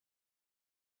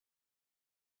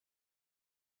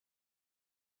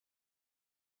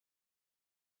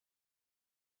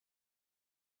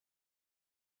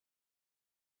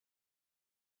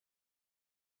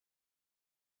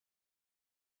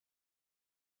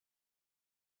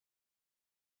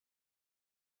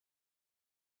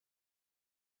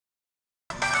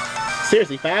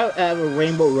Seriously, if I have a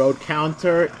Rainbow Road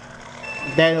counter,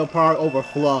 then it'll probably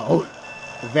overflow.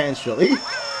 Eventually.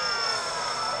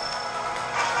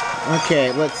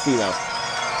 Okay, let's see though.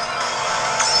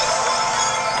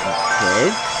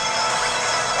 Okay.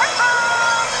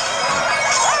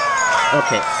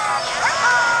 Okay.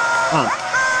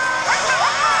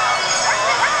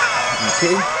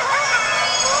 Okay.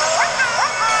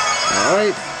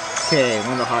 Alright. Okay,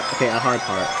 one of the hard. Okay, a hard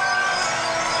part.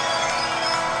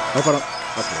 Hope I don't.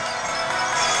 Okay.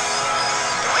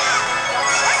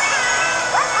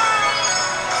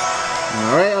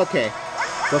 Alright, okay.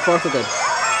 So far, so good.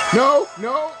 No!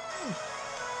 No!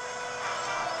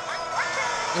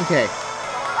 Okay.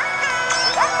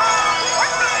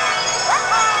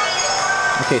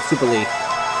 Okay, Super Leaf.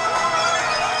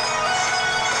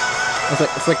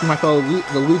 It's like my fellow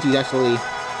the Luigi actually.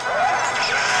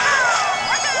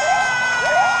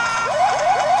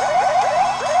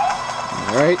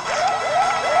 Alright.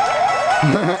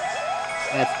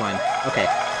 That's fine. Okay.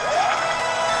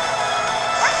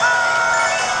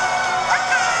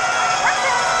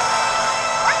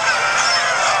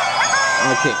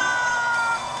 Okay.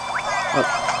 Oh.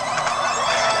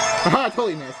 Haha,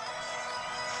 totally missed.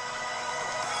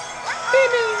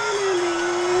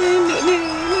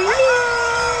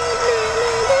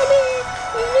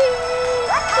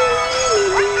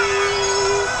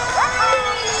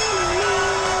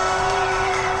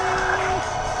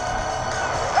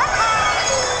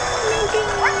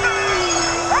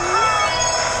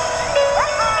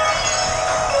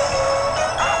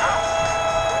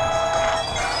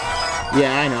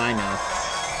 Yeah, I know.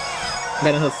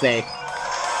 Then he'll say,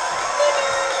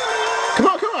 come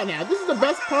on now, this is the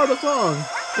best part of the song.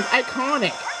 It's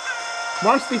iconic.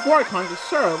 Mario 64 iconic,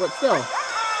 sure, but still.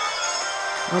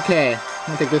 Okay, I'm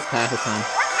gonna take this path this time.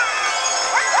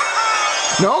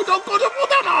 No, don't go to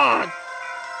Buddha!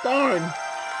 Darn!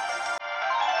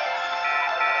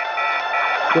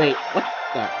 Wait, what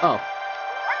the? Oh.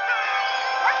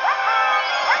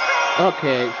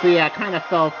 Okay, so yeah, I kind of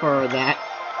fell for that.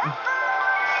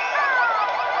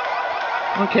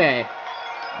 Okay.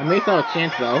 I may still have a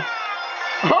chance, though.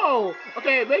 Oh!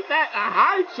 Okay, make that a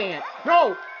high chance!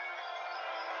 No!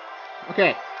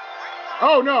 Okay.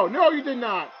 Oh, no! No, you did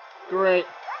not! Great.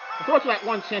 I thought you had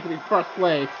one chance to be first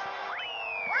place.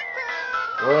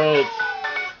 Great.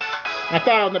 I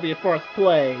thought I was gonna be in first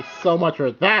place. So much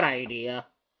for that idea.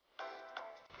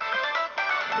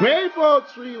 Maple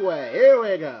Treeway. Here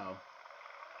we go.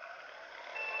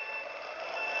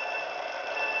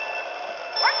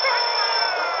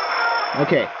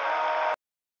 Okay.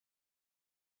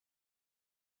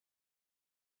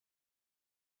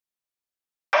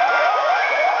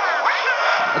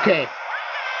 Okay.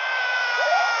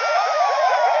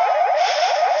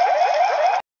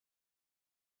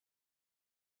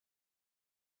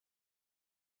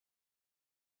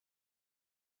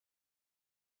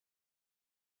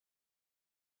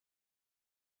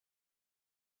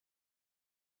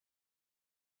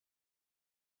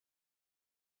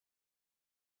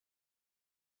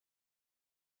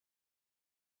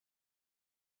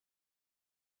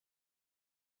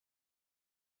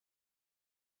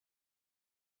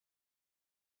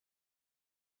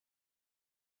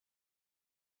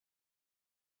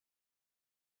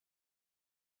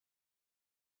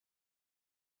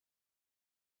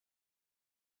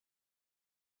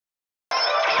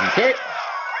 Okay.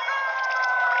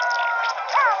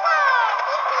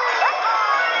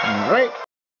 Alright.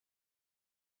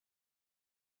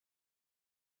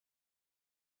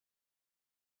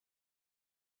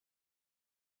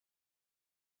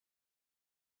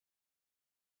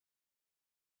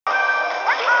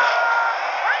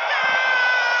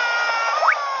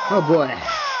 Oh boy.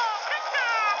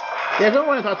 Yeah, if I don't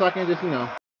want to start talking, just, you know.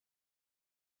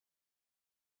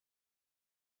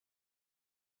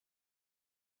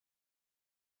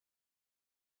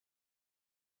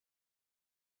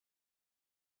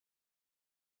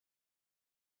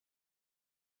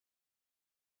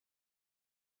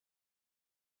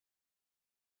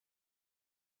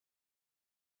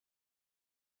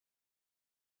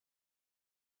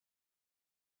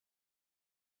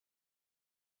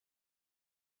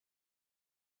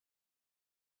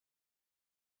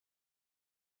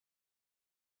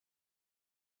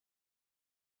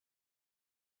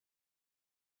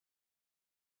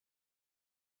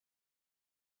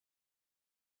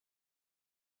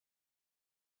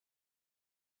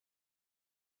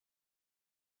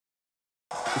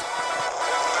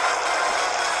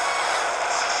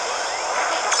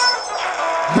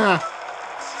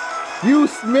 Ha! You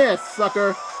missed,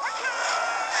 sucker!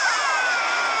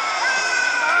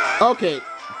 Okay,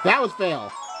 that was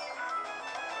fail.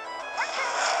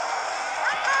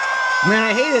 Man,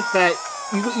 I hate it that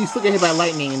you still get hit by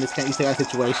lightning in these kind of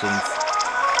situations.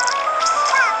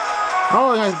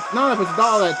 Oh, none of it's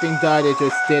all that thing did. It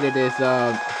just did it is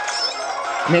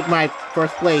make my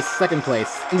first place second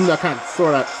place, even though I kind of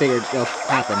sort of figured it'll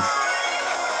happen.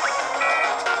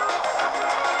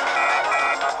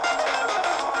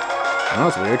 That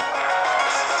was weird.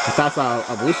 I thought I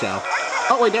saw a blue shell.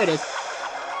 Oh wait, there it is.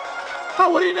 Oh,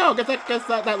 what do you know? Guess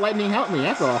that lightning helped me.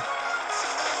 That's all.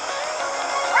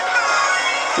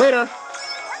 Later.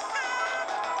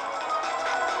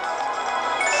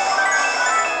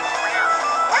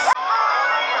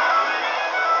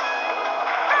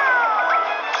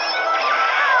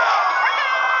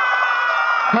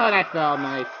 Oh, that felt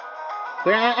nice.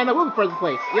 There, and I will be first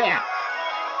place. Yeah.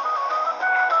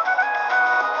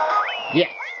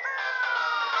 Yes.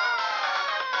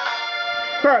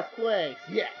 First place.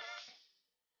 Yes.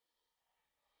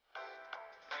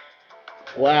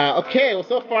 Wow. Okay. Well,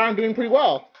 so far I'm doing pretty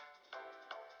well.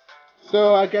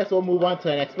 So I guess we'll move on to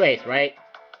the next race, right?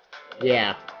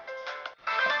 Yeah.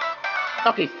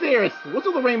 Okay. Seriously, what's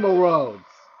with the rainbow roads?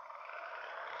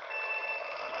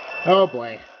 Oh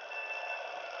boy.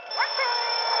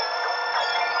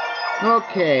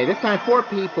 Okay, this time 4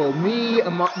 people. Me,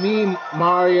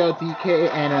 Mario,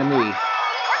 DK, and me.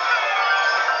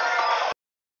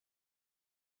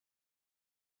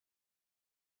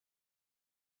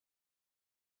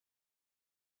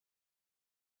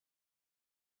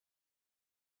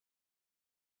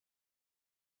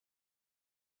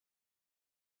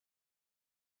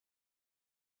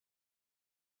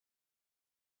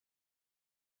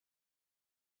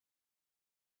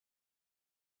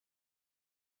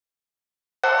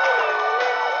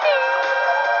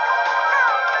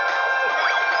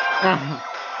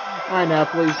 I know,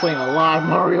 I've been playing a lot of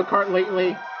Mario Kart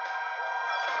lately.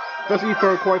 Especially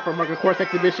for Mario Kart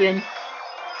exhibition.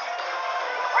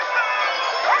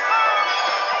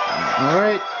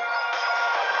 Alright.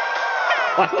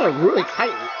 Oh, I feel a really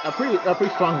tight, a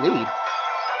pretty strong lead.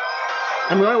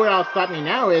 I mean, the only way that'll stop me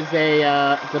now is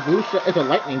it's a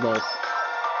lightning bolt.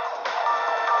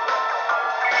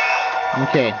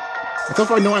 Okay. So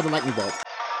far, no one has a lightning bolt.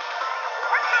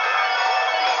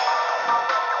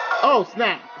 Oh,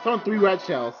 snap! Someone 3 red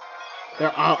shells.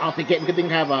 I'll be getting good thing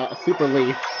to have a super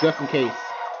lead, just in case.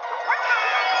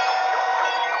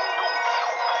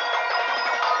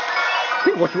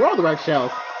 Hey, what's wrong with the red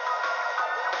shells?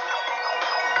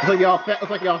 It's like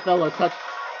y'all fell or touched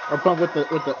or bumped with the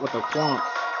swamps.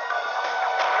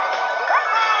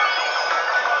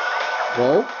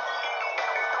 Whoa.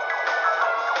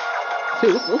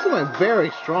 See, this is a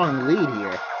very strong lead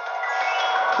here.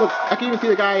 Look, I can even see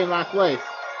the guy in last place.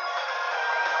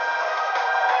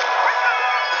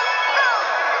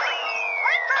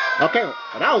 Okay, well,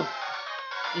 that was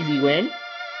easy win.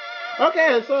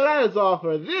 Okay, so that is all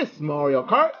for this Mario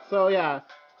Kart. So yeah,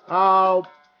 I'll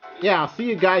see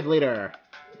you guys later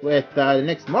with the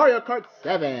next Mario Kart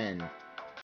 7.